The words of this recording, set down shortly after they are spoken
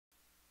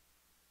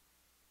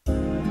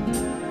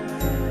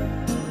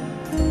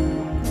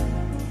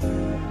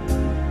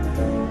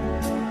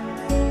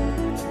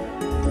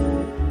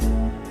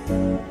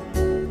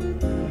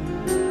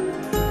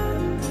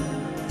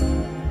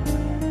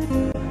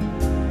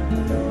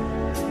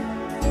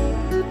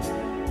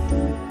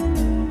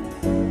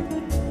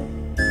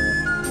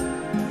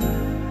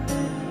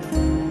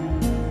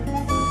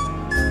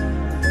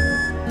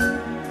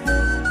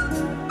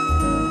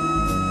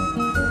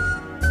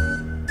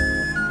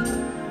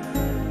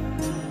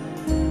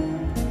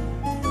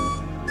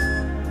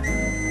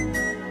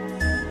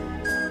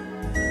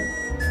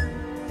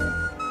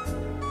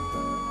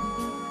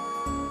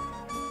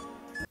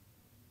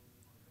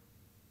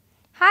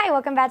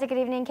welcome back to Good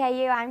Evening KU.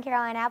 I'm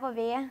Caroline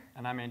Appleby.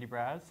 And I'm Andy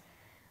Braz.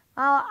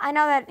 Well, I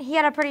know that he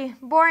had a pretty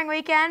boring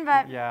weekend,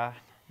 but yeah,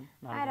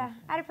 I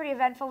had a pretty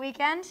eventful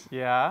weekend.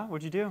 Yeah,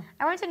 what'd you do?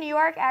 I went to New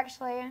York,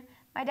 actually.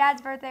 My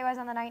dad's birthday was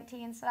on the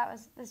 19th, so that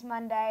was this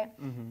Monday.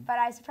 But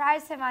I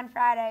surprised him on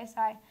Friday,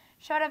 so I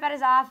showed up at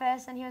his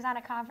office, and he was on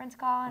a conference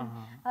call, and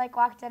I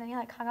walked in, and he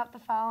hung up the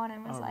phone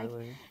and was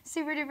really?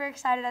 super duper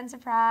excited and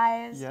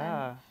surprised.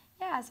 Yeah. And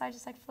yeah, so I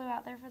just flew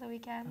out there for the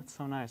weekend. That's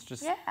so nice.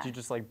 Did Yeah. you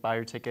just buy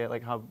your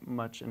ticket? How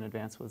much in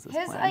advance was this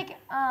His planned?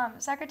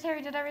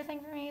 secretary did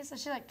everything for me, so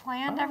she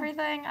planned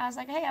everything. I was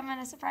like, hey, I'm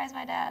gonna surprise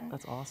my dad.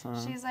 That's awesome.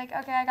 She's like,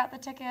 okay, I got the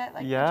ticket,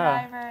 the Yeah.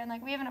 driver,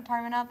 and we have an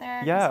apartment out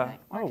there. Yeah. So,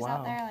 works Oh, wow.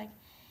 out there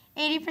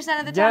 80%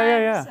 of the Yeah, time. yeah,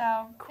 yeah.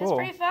 So Cool. it was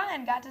pretty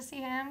fun. Got to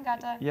see him. Got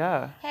to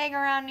hang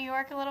around New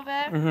York a little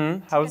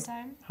bit. How was a good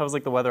time. How was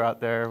the weather out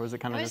there? Was it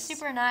kind of It was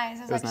super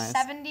nice. It was nice?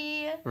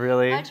 70.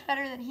 Really? Much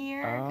better than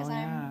here because Oh,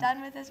 I'm yeah.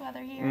 done with this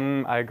weather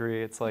here. I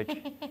agree. It's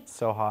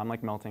so hot. I'm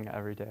melting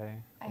every day.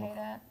 I hate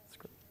it. It's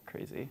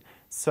crazy.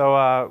 So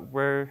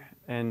where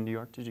in New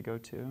York did you go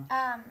to?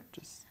 I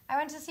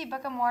went to see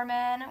Book of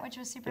Mormon, which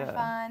was super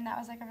fun. That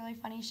was a really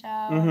funny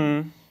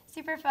show.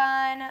 Super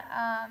fun.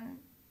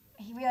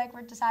 We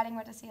were deciding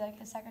what to see.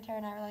 His secretary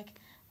and I were like,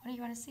 what do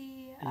you want to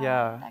see?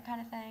 That kind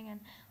of thing. And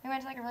we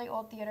went to a really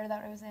old theater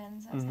that it was in.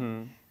 So it was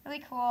really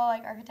cool,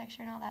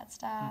 architecture and all that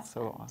stuff. That's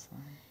so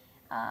awesome.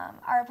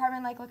 Our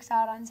apartment looks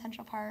out on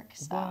Central Park.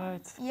 So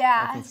What?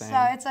 yeah, That's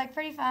so it's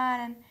pretty fun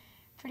and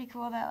pretty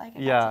cool that I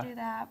got to do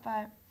that.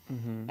 But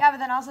yeah, but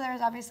then also there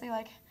was obviously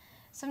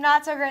some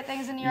not so great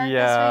things in New York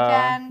this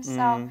weekend.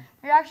 So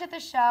we were actually at the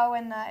show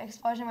when the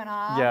explosion went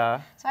off.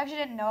 Yeah. So I actually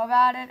didn't know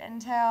about it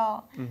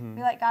until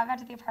we got back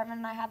to the apartment,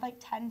 and I had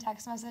 10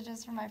 text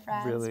messages from my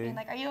friends being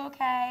like, "Are you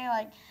okay?"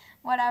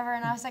 Whatever.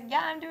 And I was like,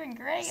 "Yeah, I'm doing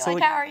great. So,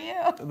 how are you?"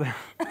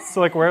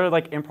 So where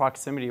in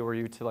proximity were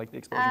you to the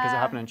explosion? Because it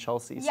happened in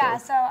Chelsea. Yeah.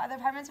 So the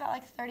apartment's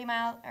about 30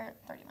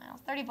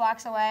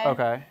 blocks away.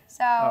 Okay.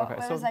 So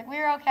it was we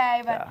were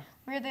okay, but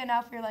weirdly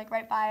enough, we were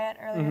right by it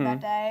earlier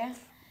that day.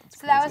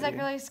 So that was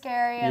really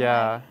scary,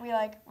 and we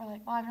were well,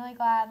 I'm really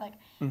glad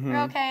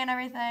we're okay and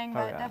everything,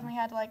 but definitely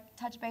had to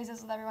touch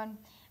bases with everyone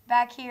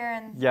back here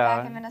and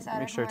back in Minnesota.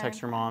 Make sure to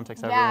text your mom,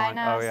 text everyone. Yeah, I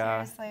know,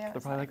 seriously.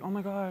 They're probably oh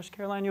my gosh,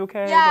 Caroline, you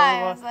okay? Yeah,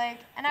 blah, I was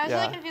and I was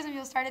really confused when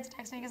people started to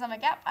text me because I'm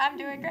yep, I'm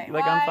doing great. I'm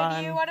Why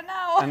fine. do you want to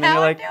know and then how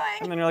you're I'm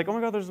doing? And then you're oh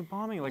my god, there's a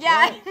bombing. What? So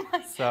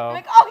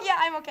I'm oh yeah,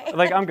 I'm okay.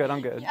 I'm good,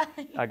 I'm good. Yeah.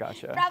 I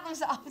gotcha. Problem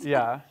solved.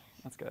 Yeah.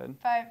 That's good.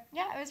 But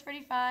yeah, it was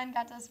pretty fun.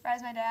 Got to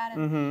surprise my dad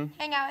and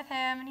hang out with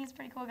him, and he's a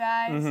pretty cool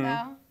guy.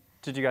 So.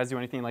 Did you guys do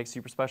anything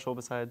super special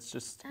besides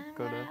just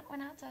go to?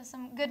 Went out to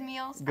some good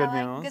meals. Good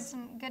meals.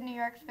 Some good New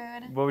York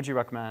food. What would you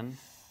recommend?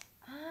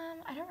 I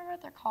don't remember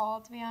what they're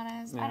called, to be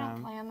honest. I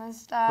don't plan this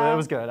stuff. But it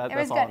was good. It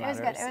was good. It was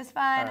good. It was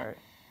fun. All right.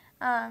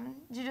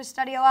 Did you just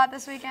study a lot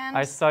this weekend?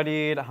 I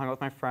studied, hung out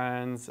with my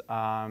friends,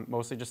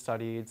 mostly just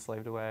studied,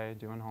 slaved away,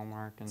 doing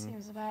homework. And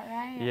seems about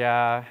right.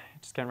 Yeah,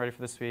 just getting ready for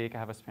this week. I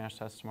have a Spanish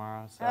test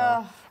tomorrow,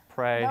 so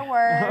pray. The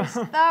worst.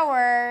 The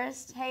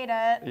worst. Hate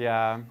it.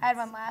 Yeah. I had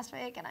one last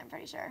week, and I'm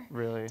pretty sure.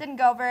 Really? Didn't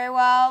go very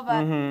well,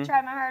 but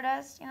tried my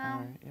hardest,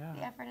 Right,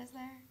 The effort is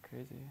there.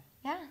 Crazy.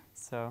 Yeah.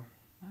 So,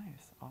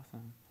 nice.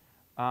 Awesome.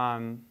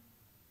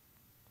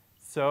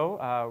 So,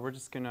 we're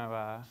just going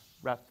to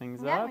wrap things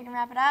up. Yeah, we can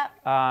wrap it up.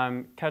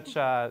 Catch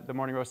the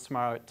morning roast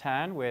tomorrow at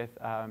 10 with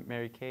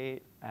Mary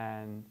Kate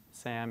and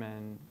Sam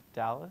and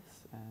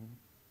Dallas. And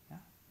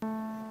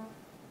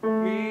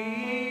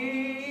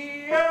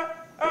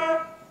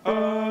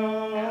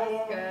That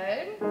was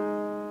good.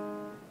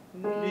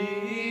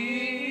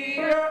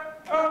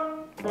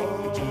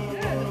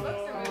 Good, the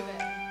books are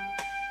moving.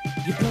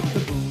 You put the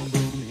boom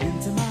boom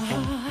into my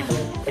heart.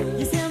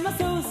 You send my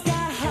soul sky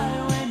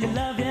high when your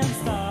loving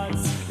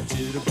starts. The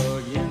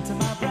jitterbug into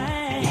my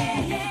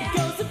brain. It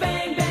goes to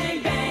bang,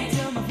 bang, bang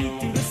till my feet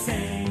do the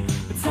same.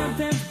 But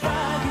something's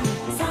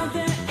bugging,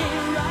 something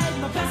ain't right.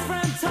 My best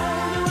friend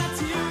told me what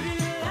you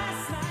did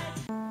last night.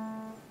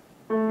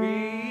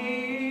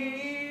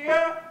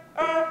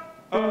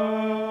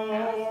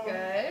 That was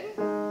good.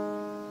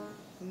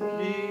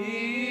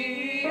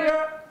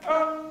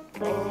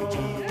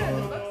 Good,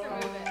 the books are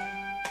moving.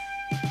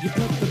 You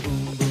put the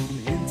boom boom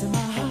into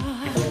my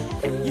heart.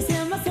 You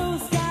send my soul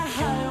sky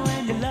high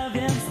when your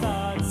loving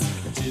starts.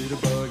 The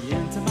jitterbug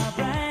into my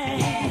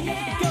brain.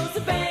 It goes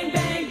to bang,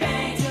 bang,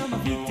 bang till my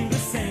feet do the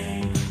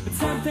same. But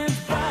something's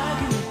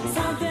bugging,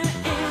 something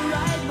ain't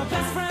right. My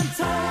best friend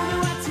told me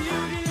what you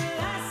did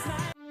last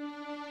night.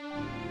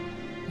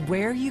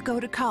 Where you go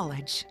to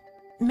college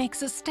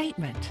makes a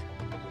statement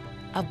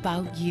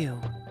about you.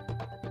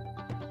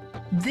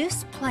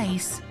 This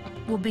place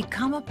will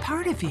become a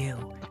part of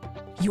you,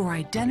 your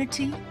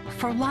identity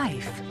for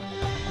life.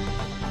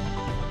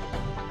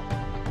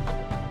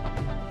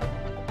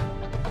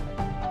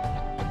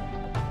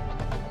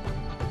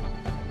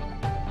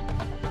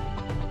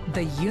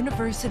 The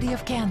University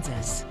of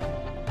Kansas,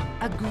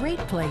 a great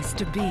place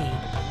to be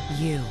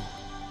you.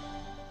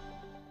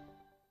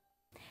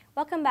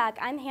 Welcome back.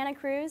 I'm Hannah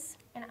Cruz.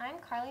 And I'm I'm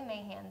Carly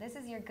Mahan. This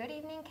is your Good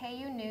Evening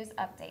KU News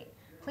Update.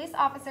 Police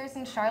officers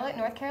in Charlotte,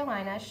 North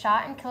Carolina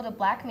shot and killed a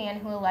black man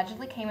who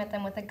allegedly came at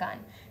them with a gun.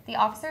 The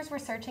officers were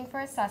searching for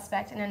a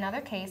suspect in another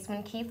case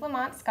when Keith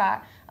Lamont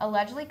Scott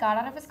allegedly got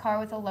out of his car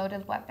with a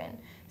loaded weapon.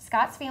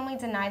 Scott's family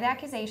deny the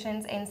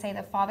accusations and say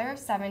the father of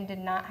 7 did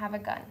not have a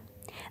gun.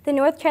 The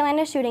North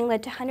Carolina shooting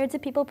led to hundreds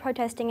of people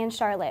protesting in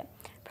Charlotte.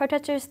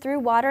 Protesters threw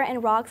water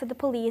and rocks at the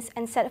police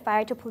and set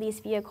fire to police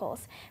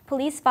vehicles.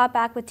 Police fought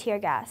back with tear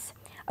gas.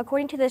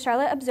 According to the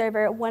Charlotte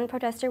Observer, one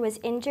protester was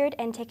injured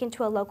and taken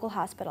to a local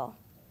hospital.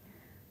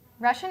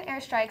 Russian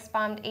airstrikes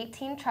bombed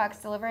 18 trucks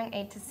delivering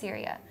aid to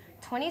Syria.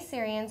 20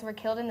 Syrians were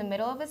killed in the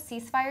middle of a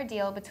ceasefire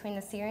deal between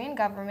the Syrian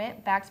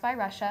government, backed by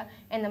Russia,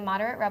 and the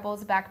moderate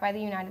rebels backed by the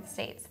United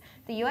States.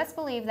 The U.S.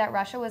 believed that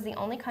Russia was the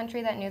only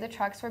country that knew the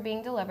trucks were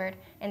being delivered,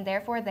 and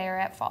therefore they are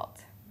at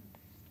fault.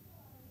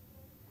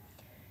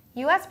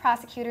 U.S.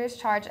 prosecutors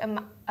charge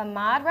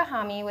Ahmad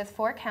Rahami with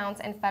 4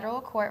 counts in federal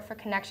court for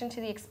connection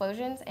to the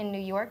explosions in New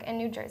York and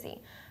New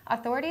Jersey.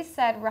 Authorities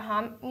said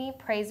Rahami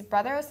praised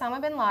brother Osama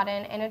bin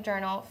Laden in a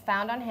journal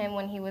found on him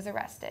when he was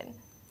arrested.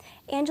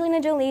 Angelina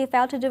Jolie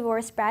filed to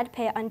divorce Brad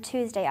Pitt on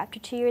Tuesday after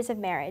 2 years of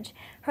marriage.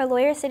 Her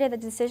lawyer stated the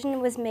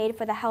decision was made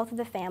for the health of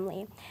the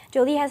family.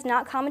 Jolie has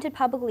not commented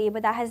publicly,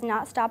 but that has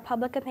not stopped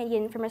public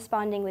opinion from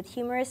responding with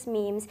humorous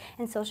memes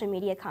and social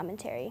media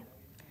commentary.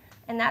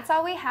 And that's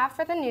all we have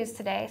for the news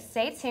today.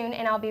 Stay tuned,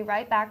 and I'll be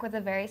right back with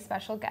a very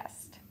special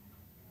guest.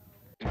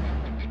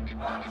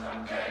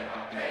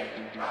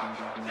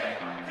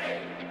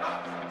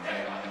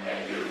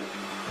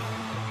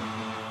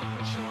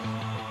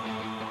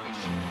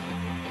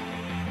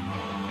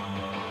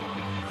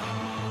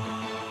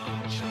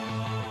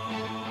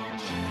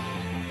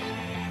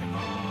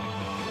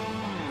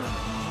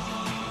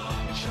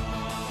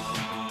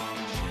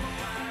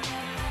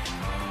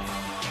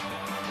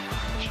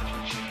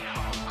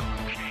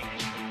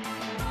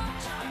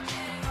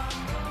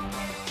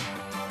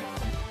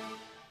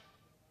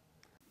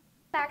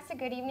 Back to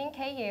Good Evening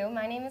KU.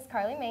 My name is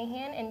Carly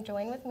Mahan, and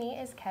joined with me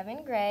is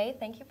Kevin Gray.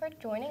 Thank you for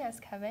joining us,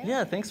 Kevin.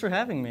 Yeah, thanks for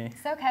having me.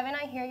 So, Kevin,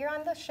 I hear you're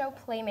on the show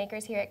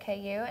Playmakers here at KU,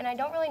 and I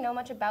don't really know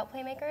much about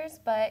Playmakers,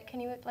 but can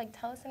you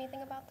tell us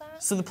anything about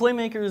that? So the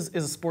Playmakers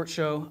is a sports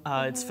show.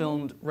 It's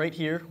filmed right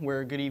here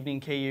where Good Evening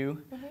KU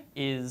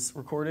is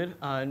recorded.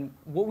 And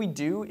what we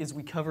do is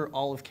we cover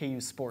all of KU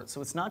sports.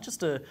 So it's not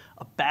just a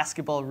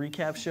basketball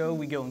recap show.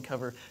 We go and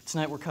cover,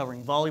 tonight we're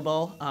covering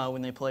volleyball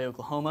when they play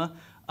Oklahoma.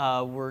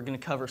 We're going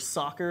to cover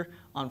soccer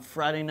on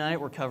Friday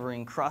night. We're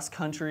covering cross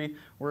country.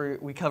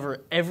 We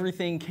cover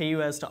everything KU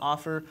has to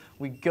offer.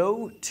 We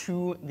go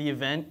to the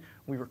event.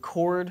 We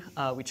record.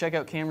 We check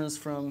out cameras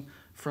from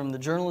the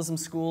journalism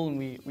school, and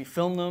we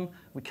film them.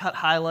 We cut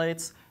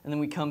highlights, and then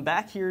we come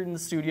back here in the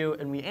studio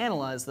and we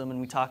analyze them, and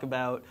we talk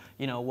about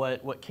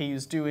what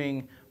KU's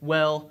doing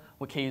well,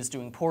 what KU's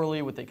doing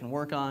poorly, what they can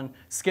work on,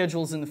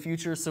 schedules in the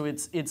future. So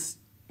it's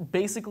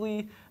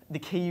basically the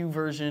KU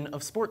version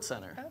of Sports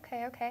Center.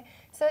 Okay.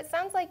 So it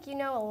sounds like you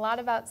know a lot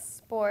about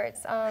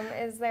sports.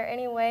 Is there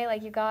any way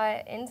you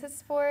got into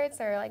sports,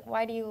 or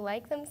why do you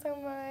like them so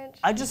much?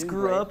 I just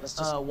grew up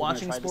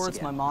watching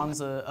sports. My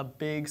mom's a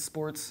big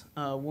sports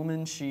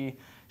woman. She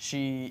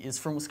is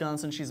from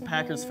Wisconsin. She's a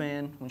Packers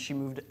fan. When she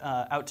moved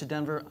out to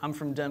Denver, I'm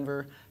from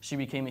Denver. She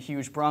became a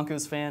huge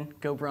Broncos fan.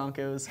 Go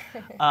Broncos.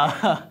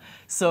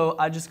 So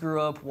I just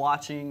grew up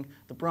watching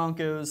the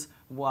Broncos,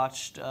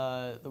 watched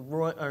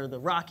the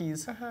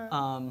Rockies,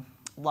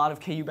 a lot of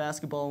KU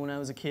basketball when I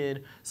was a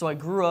kid. So I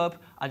grew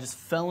up, I just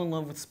fell in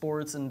love with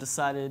sports and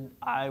decided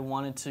I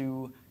wanted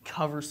to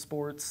cover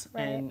sports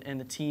and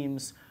the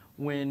teams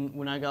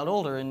when I got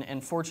older.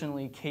 And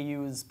fortunately,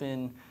 KU has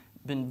been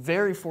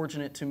very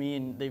fortunate to me,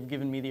 and they've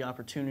given me the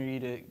opportunity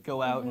to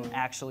go out and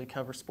actually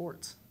cover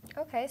sports.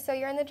 Okay, so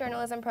you're in the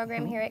journalism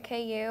program here at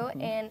KU,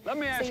 and Let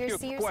me ask you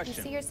a question.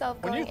 You see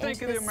yourself When going you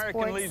think into of the the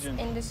American sports Legion,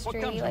 industry.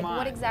 what comes to What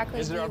mind? exactly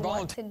Is do it you our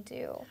want to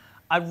do?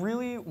 I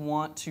really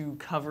want to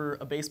cover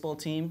a baseball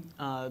team.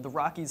 The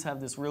Rockies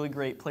have this really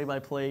great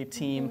play-by-play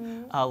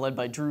team led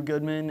by Drew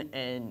Goodman,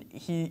 and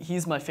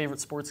he's my favorite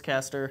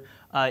sportscaster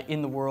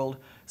in the world.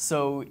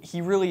 So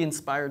he really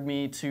inspired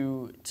me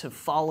to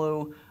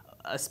follow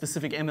a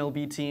specific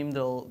MLB team.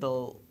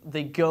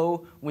 They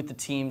go with the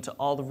team to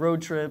all the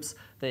road trips.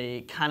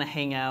 They kind of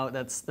hang out.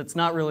 That's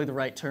not really the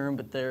right term,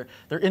 but they're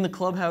in the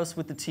clubhouse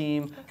with the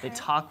team. They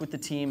talk with the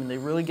team, and they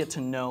really get to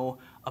know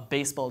a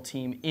baseball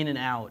team in and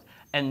out.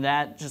 And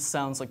that just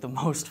sounds like the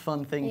most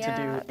fun thing to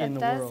do in the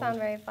world. Yeah, that does sound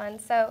very fun.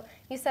 So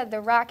you said the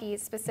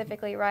Rockies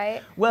specifically,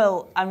 right?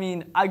 Well, I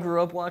mean, I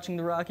grew up watching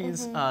the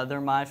Rockies. They're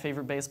my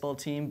favorite baseball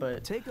team,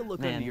 but Take a look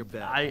man, under your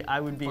belt. I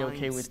would be Find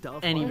okay with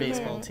stuff any under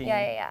baseball there. team.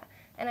 Yeah.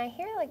 And I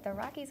hear the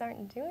Rockies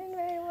aren't doing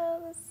very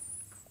well.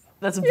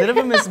 That's a bit of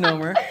a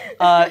misnomer.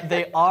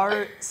 They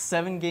are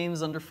 7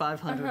 games under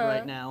 500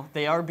 right now.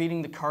 They are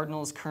beating the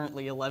Cardinals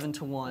currently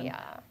 11-1.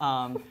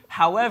 Yeah.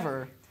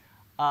 However,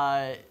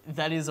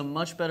 that is a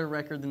much better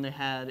record than they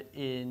had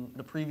in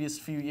the previous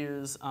few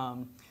years.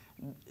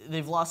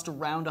 They've lost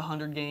around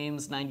 100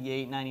 games,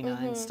 98,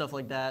 99, stuff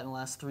like that in the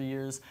last 3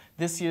 years.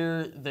 This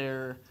year,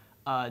 they're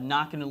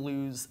not going to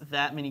lose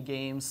that many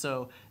games,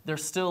 so they're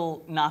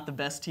still not the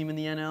best team in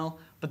the NL.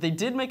 But they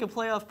did make a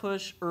playoff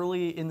push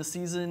early in the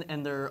season,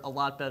 and they're a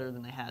lot better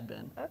than they had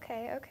been.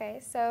 Okay.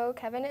 So,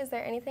 Kevin, is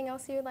there anything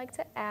else you would like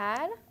to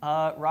add?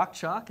 Rock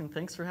chalk, and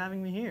thanks for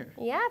having me here.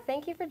 Yeah,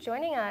 thank you for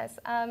joining us.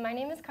 My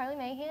name is Carly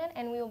Mahan,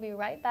 and we will be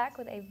right back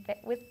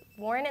with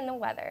Warren and the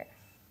weather.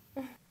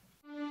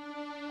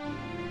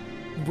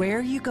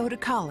 Where you go to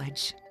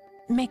college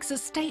makes a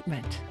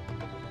statement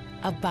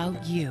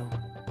about you.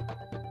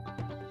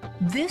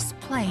 This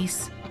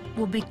place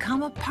will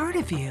become a part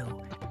of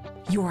you,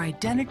 your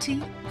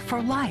identity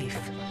for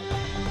life.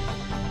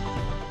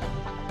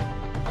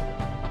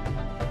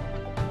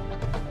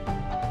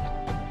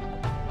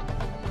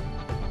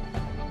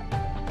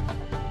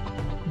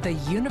 The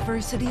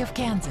University of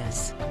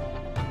Kansas,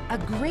 a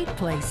great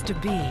place to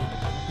be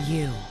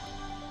you.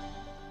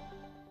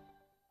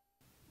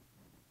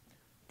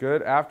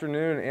 Good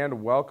afternoon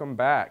and welcome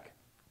back.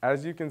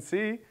 As you can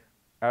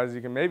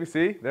maybe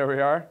see, there we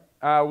are.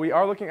 We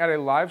are looking at a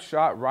live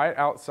shot right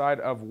outside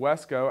of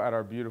Wesco at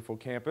our beautiful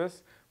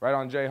campus, right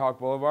on Jayhawk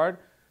Boulevard.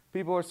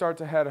 People are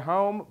starting to head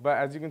home, but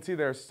as you can see,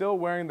 they're still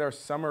wearing their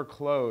summer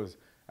clothes.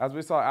 As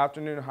we saw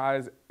afternoon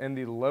highs in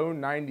the low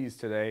 90s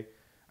today,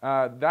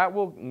 that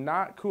will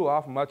not cool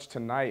off much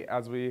tonight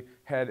as we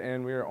head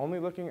in. We are only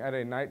looking at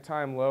a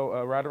nighttime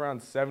low right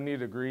around 70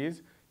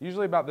 degrees.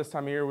 Usually about this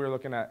time of year, we're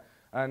looking at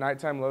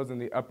nighttime lows in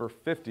the upper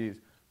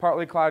 50s.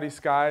 Partly cloudy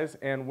skies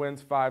and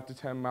winds 5 to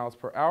 10 miles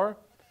per hour.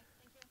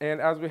 And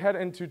as we head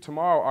into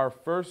tomorrow, our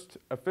first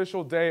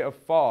official day of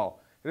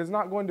fall, it is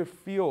not going to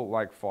feel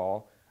like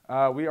fall.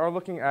 We are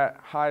looking at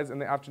highs in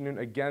the afternoon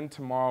again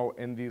tomorrow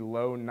in the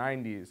low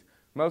 90s.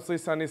 Mostly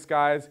sunny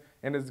skies,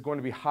 and it's going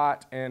to be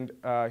hot and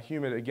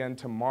humid again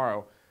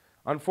tomorrow.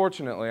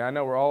 Unfortunately, I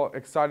know we're all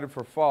excited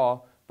for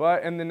fall,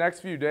 but in the next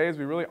few days,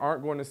 we really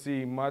aren't going to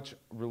see much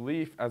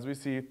relief as we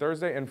see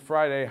Thursday and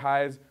Friday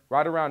highs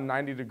right around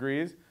 90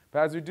 degrees.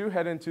 But as we do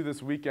head into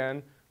this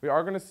weekend, we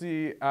are going to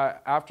see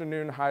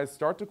afternoon highs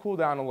start to cool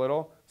down a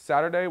little.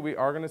 Saturday, we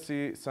are going to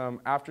see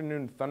some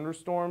afternoon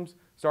thunderstorms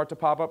start to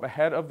pop up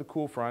ahead of the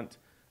cool front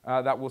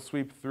that will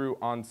sweep through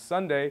on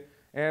Sunday.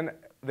 And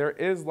there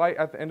is light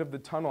at the end of the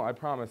tunnel, I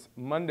promise.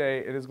 Monday,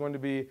 it is going to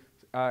be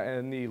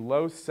in the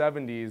low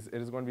 70s.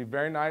 It is going to be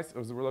very nice.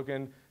 As we're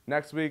looking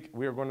next week,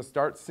 we are going to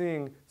start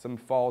seeing some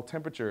fall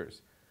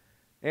temperatures.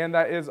 And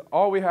that is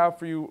all we have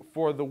for you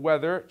for the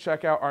weather.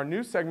 Check out our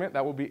new segment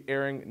that will be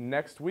airing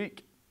next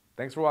week.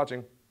 Thanks for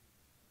watching.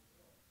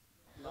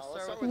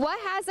 What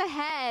has a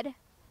head,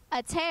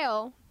 a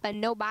tail, but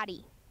no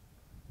body?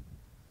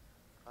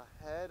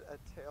 A head, a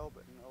tail,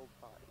 but no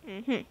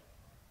body. Mm-hmm.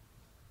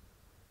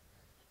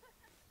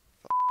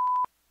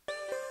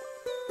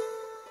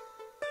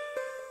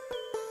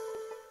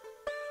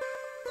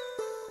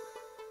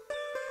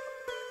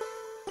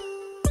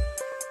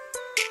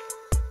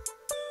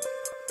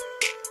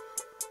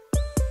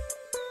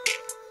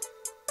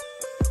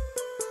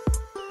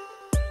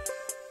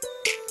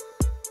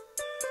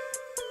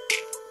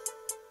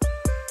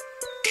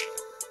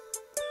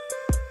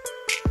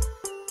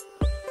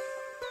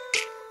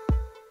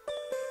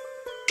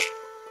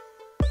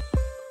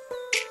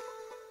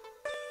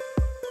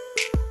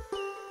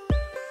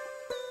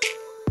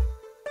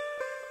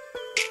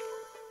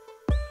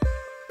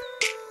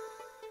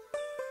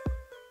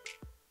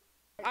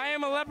 I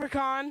am a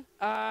leprechaun.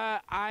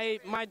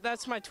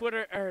 That's my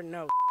Twitter. Or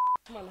no.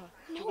 Come on.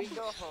 Can we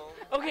go home?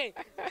 Okay.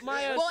 We'll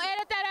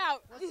edit that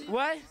out.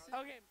 What?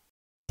 Okay.